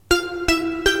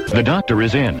The doctor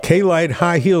is in. Khalite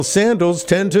high heel sandals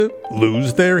tend to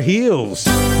lose their heels.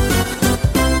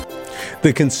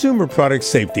 The Consumer Product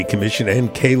Safety Commission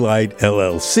and Khalite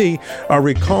LLC are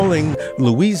recalling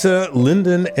Louisa,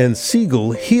 Linden, and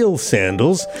Siegel heel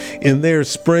sandals in their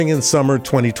spring and summer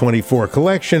 2024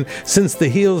 collection since the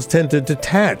heels tend to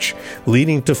detach,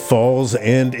 leading to falls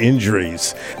and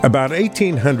injuries. About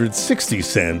 1,860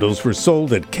 sandals were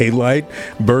sold at Khalite,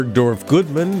 Bergdorf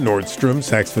Goodman, Nordstrom,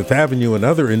 Saks Fifth Avenue, and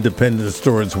other independent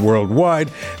stores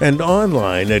worldwide, and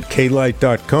online at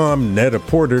Khalite.com,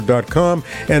 Net-a-Porter.com,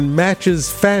 and MatchesFashion.com.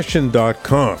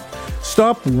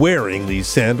 Stop wearing these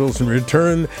sandals and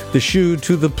return the shoe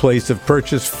to the place of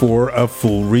purchase for a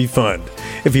full refund.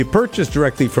 If you purchase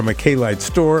directly from a Khalite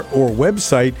store or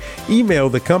website, email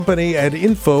the company at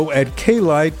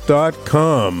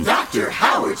info@Khalite.com. Dr.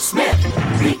 Howard Smith,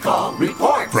 Recall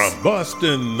Report. From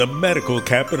Boston, the medical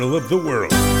capital of the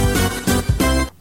world.